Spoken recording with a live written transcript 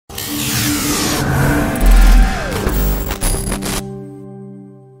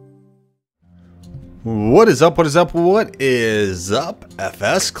What is up? What is up? What is up,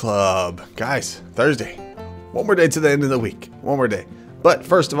 FS Club? Guys, Thursday. One more day to the end of the week. One more day. But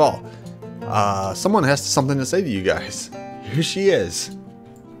first of all, someone has something to say to you guys. Here she is.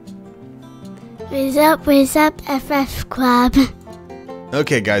 What's up, FS Club?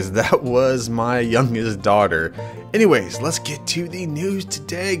 Okay, guys, that was my youngest daughter. Anyways, let's get to the news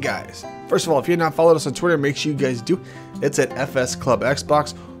today, guys. First of all, if you're not followed us on Twitter, make sure you guys do. It's at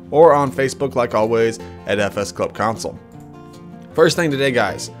FSClubXbox or on Facebook, like always, at FSClub Console. First thing today,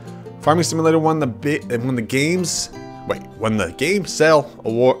 guys. Farming Simulator won the Game Sale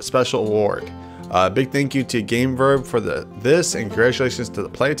Award Special Award. Big thank you to GameVerb for this, and congratulations to the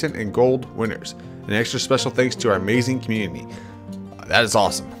Platinum and Gold winners. An extra special thanks to our amazing community. That is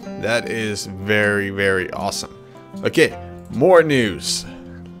awesome. That is very, very awesome. Okay, more news.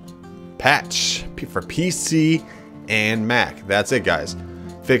 Patch for PC and Mac. That's it, guys.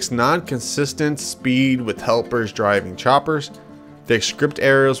 Fixed non-consistent speed with helpers driving choppers. Fixed script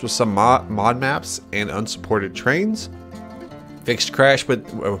errors with some mod maps and unsupported trains. Fixed crash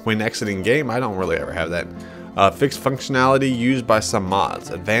when exiting game. I don't really ever have that. Fixed functionality used by some mods.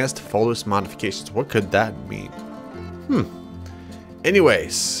 Advanced folders modifications. What could that mean?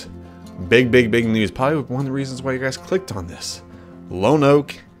 Anyways, big news. Probably one of the reasons why you guys clicked on this. Lone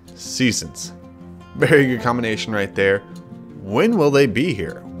Oak Seasons. Very good combination right there. When will they be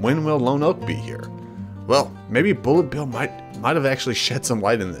here? When will Lone Oak be here? Well, maybe Bullet Bill might have actually shed some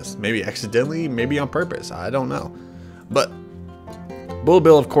light in this. Maybe accidentally, maybe on purpose. I don't know. But Bullet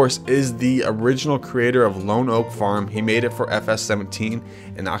Bill, of course, is the original creator of Lone Oak Farm. He made it for FS17,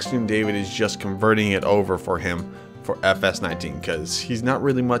 and Oxygen David is just converting it over for him for FS19 because he's not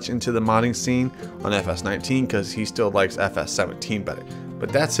really much into the modding scene on FS19 because he still likes FS17 better. But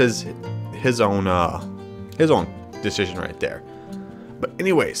that's his own decision right there. But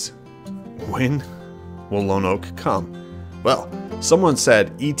anyways, when will Lone Oak come? Well, someone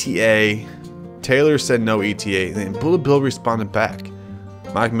said ETA. Taylor said no ETA. Then Bullet Bill responded back.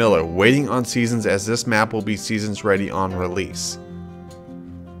 Mike Miller, waiting on seasons as this map will be seasons ready on release.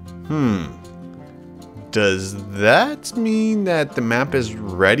 Does that mean that the map is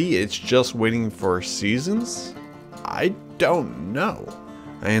ready? It's just waiting for seasons? I don't know.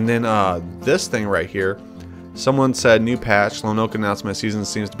 And then this thing right here. Someone said new patch. Lone Oak announcement season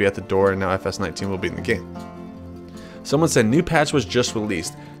seems to be at the door and now FS19 will be in the game. Someone said new patch was just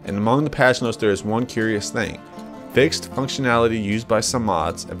released, and among the patch notes there is one curious thing. Fixed functionality used by some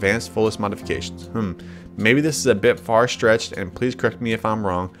mods, advanced fullest modifications. Maybe this is a bit far stretched, and please correct me if I'm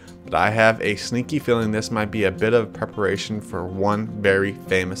wrong, but I have a sneaky feeling this might be a bit of preparation for one very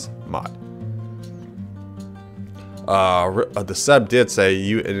famous mod. The sub did say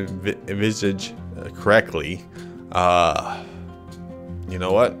you envisage correctly. You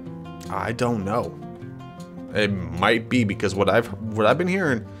know what? I don't know. It might be because what I've been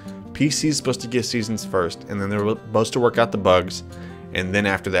hearing, PC is supposed to get seasons first, and then they're supposed to work out the bugs, and then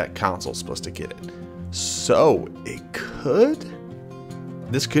after that, console's supposed to get it. So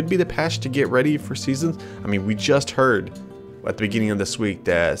this could be the patch to get ready for seasons. I mean, we just heard at the beginning of this week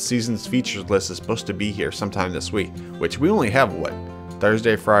that seasons features list is supposed to be here sometime this week, which we only have what,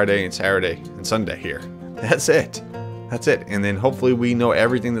 Thursday, Friday, and Saturday and Sunday here. That's it. And then hopefully we know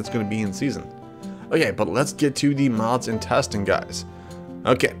everything that's going to be in season. Okay, but let's get to the mods and testing, guys.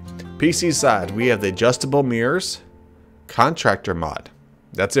 Okay, PC side, we have the adjustable mirrors, contractor mod.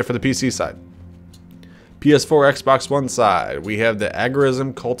 That's it for the PC side. PS4 Xbox One side, we have the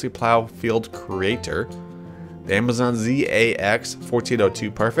Agorism Culti-Plow Field Creator, the Amazon ZAX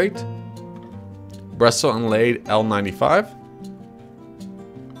 1402 Perfect, Bristol Inlaid L95,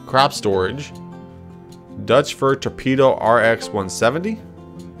 Crop Storage, Dutch Fur Torpedo RX 170,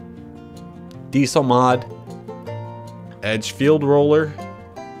 Diesel Mod, Edge Field Roller,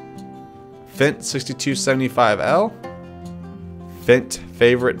 Fent 6275L, Fent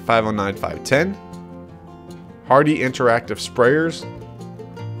Favorite 509510, Hardy Interactive Sprayers,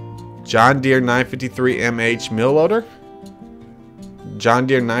 John Deere 953MH Mill Loader, John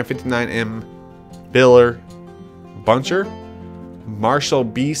Deere 959M Biller Buncher, Marshall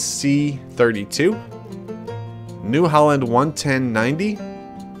BC32, New Holland 11090,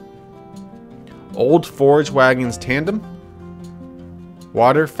 Old Forge Wagons Tandem,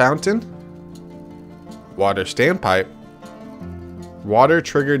 Water Fountain, Water Standpipe, Water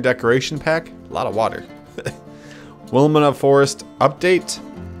Trigger Decoration Pack, a lot of water, Willamette Forest Update,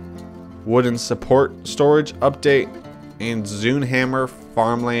 Wooden Support Storage Update, and Zune Hammer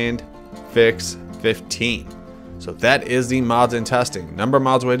Farmland Fix 15. So that is the mods and testing. Number of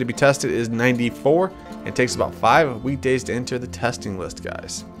mods waiting to be tested is 94. It takes about 5 weekdays to enter the testing list,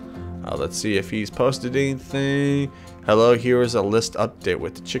 guys. Let's see if he's posted anything. Hello, here is a list update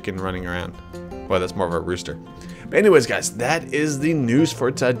with the chicken running around. Well, that's more of a rooster. But anyways, guys, that is the news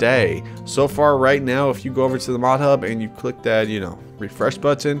for today. So far right now, if you go over to the mod hub and you click that, refresh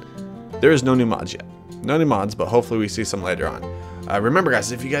button, there is no new mods yet. No new mods, but hopefully we see some later on. Remember,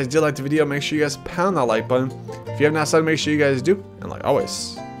 guys, if you guys did like the video, make sure you guys pound that like button. If you have not done, make sure you guys do. And like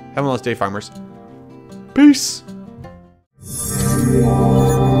always, have a nice day, farmers. Peace.